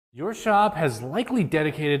Your shop has likely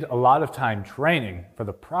dedicated a lot of time training for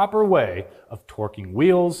the proper way of torquing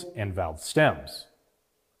wheels and valve stems.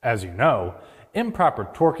 As you know, improper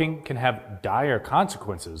torquing can have dire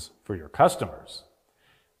consequences for your customers.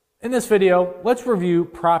 In this video, let's review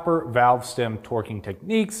proper valve stem torquing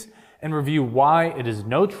techniques and review why it is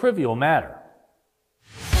no trivial matter.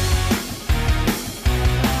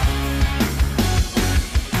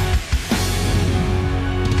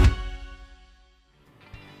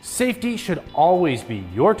 Safety should always be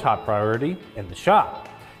your top priority in the shop,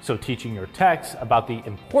 so teaching your techs about the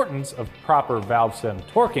importance of proper valve stem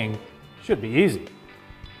torquing should be easy.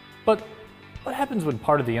 But what happens when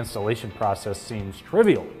part of the installation process seems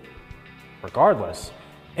trivial? Regardless,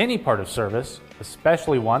 any part of service,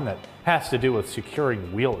 especially one that has to do with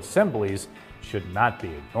securing wheel assemblies, should not be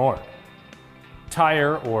ignored.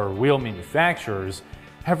 Tire or wheel manufacturers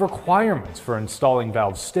have requirements for installing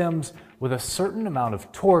valve stems with a certain amount of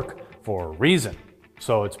torque for a reason,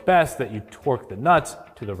 so it's best that you torque the nuts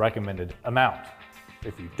to the recommended amount.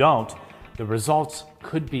 If you don't, the results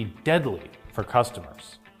could be deadly for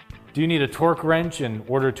customers. Do you need a torque wrench in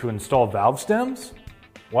order to install valve stems?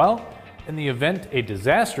 Well, in the event a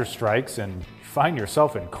disaster strikes and you find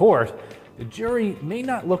yourself in court, the jury may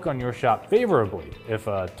not look on your shop favorably if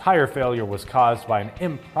a tire failure was caused by an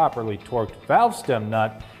improperly torqued valve stem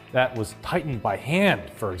nut that was tightened by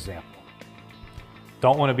hand, for example.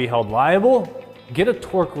 Don't want to be held liable? Get a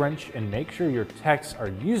torque wrench and make sure your techs are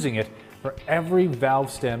using it for every valve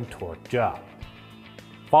stem torque job.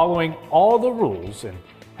 Following all the rules and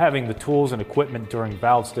having the tools and equipment during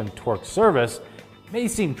valve stem torque service may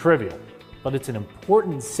seem trivial, but it's an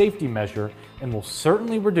important safety measure and will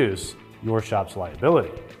certainly reduce your shop's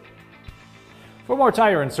liability. For more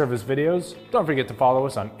tire and service videos, don't forget to follow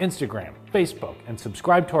us on Instagram, Facebook, and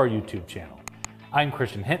subscribe to our YouTube channel. I'm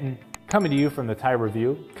Christian Hinton, coming to you from the Tire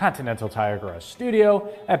Review Continental Tire Garage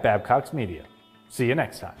Studio at Babcock's Media. See you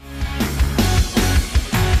next time.